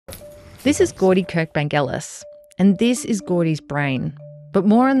This is Gordi Kirkbank-Ellis, and this is Gordi's brain. But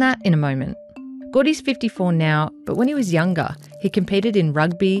more on that in a moment. Gordi's 54 now, but when he was younger, he competed in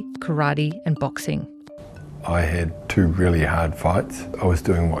rugby, karate and boxing. I had 2 really hard fights. I was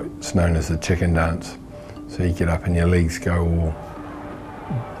doing what's known as the chicken dance. So you get up and your legs go all,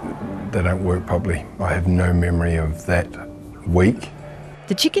 they don't work properly. I have no memory of that week.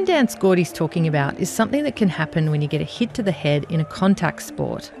 The chicken dance Gordi's talking about is something that can happen when you get a hit to the head in a contact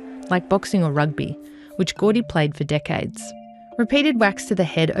sport, like boxing or rugby, which Gordi played for decades. Repeated whacks to the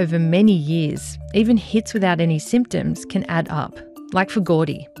head over many years, even hits without any symptoms, can add up, like for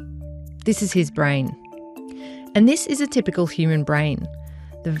Gordi. This is his brain. And this is a typical human brain.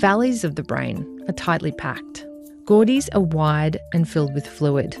 The valleys of the brain are tightly packed. Gordi's are wide and filled with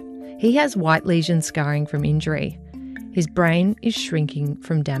fluid. He has white lesion scarring from injury. His brain is shrinking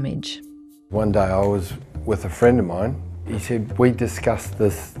from damage. One day I was with a friend of mine. He said, we discussed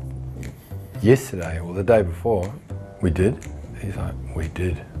this yesterday or the day before. We did? He's like, we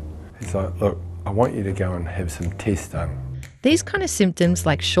did. He's like, look, I want you to go and have some tests done. These kind of symptoms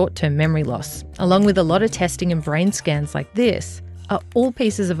like short-term memory loss, along with a lot of testing and brain scans like this, are all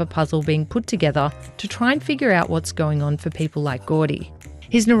pieces of a puzzle being put together to try and figure out what's going on for people like Gordi.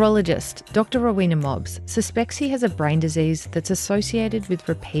 His neurologist, Dr. Rowena Mobbs, suspects he has a brain disease that's associated with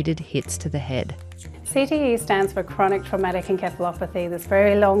repeated hits to the head. CTE stands for chronic traumatic encephalopathy, this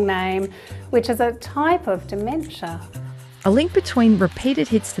very long name, which is a type of dementia. A link between repeated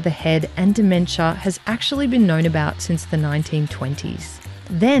hits to the head and dementia has actually been known about since the 1920s.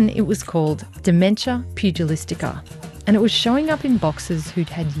 Then it was called dementia pugilistica, and it was showing up in boxers who'd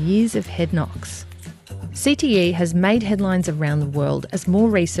had years of head knocks. CTE has made headlines around the world as more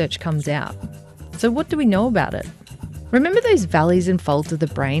research comes out. So what do we know about it? Remember those valleys and folds of the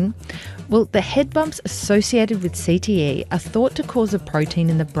brain? Well, the head bumps associated with CTE are thought to cause a protein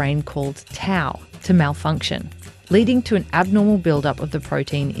in the brain called tau to malfunction, leading to an abnormal buildup of the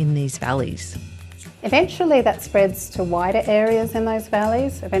protein in these valleys. Eventually that spreads to wider areas in those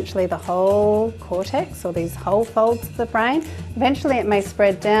valleys, eventually the whole cortex or these whole folds of the brain. Eventually it may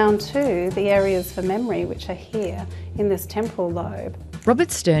spread down to the areas for memory, which are here in this temporal lobe.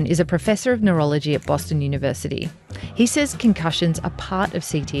 Robert Stern is a professor of neurology at Boston University. He says concussions are part of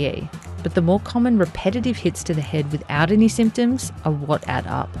CTE, but the more common repetitive hits to the head without any symptoms are what add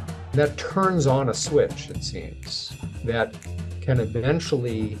up. That turns on a switch, it seems, that can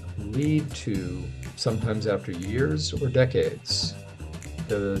eventually lead to, sometimes after years or decades,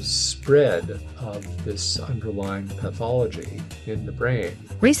 the spread of this underlying pathology in the brain.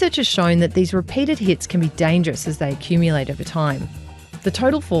 Research has shown that these repeated hits can be dangerous as they accumulate over time. The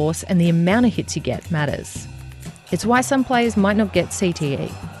total force and the amount of hits you get matters. It's why some players might not get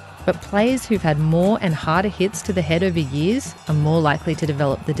CTE, but players who've had more and harder hits to the head over years are more likely to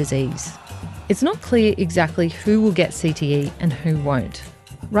develop the disease. It's not clear exactly who will get CTE and who won't.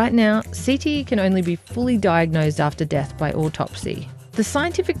 Right now, CTE can only be fully diagnosed after death by autopsy. The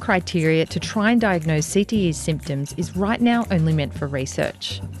scientific criteria to try and diagnose CTE's symptoms is right now only meant for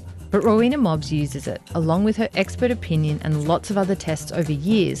research. But Rowena Mobbs uses it, along with her expert opinion and lots of other tests over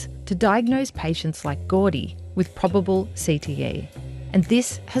years, to diagnose patients like Gordi with probable CTE. And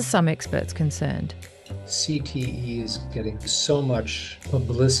this has some experts concerned. CTE is getting so much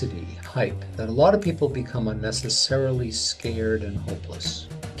publicity, hype, that a lot of people become unnecessarily scared and hopeless.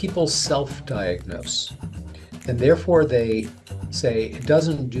 People self-diagnose, and therefore they say, it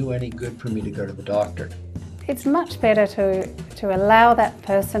doesn't do any good for me to go to the doctor. It's much better to allow that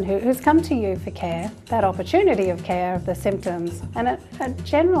person who's come to you for care, that opportunity of care of the symptoms and a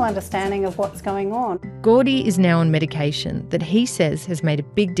general understanding of what's going on. Gordi is now on medication that he says has made a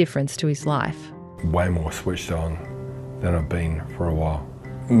big difference to his life. Way more switched on than I've been for a while.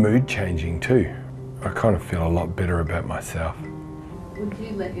 Mood changing too. I kind of feel a lot better about myself. Would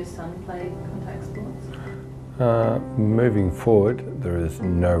you let your son play contact sports? Moving forward, there is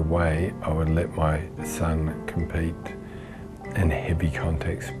no way I would let my son compete in heavy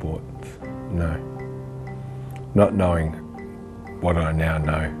contact sports. No. Not knowing what I now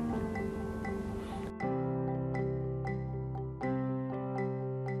know.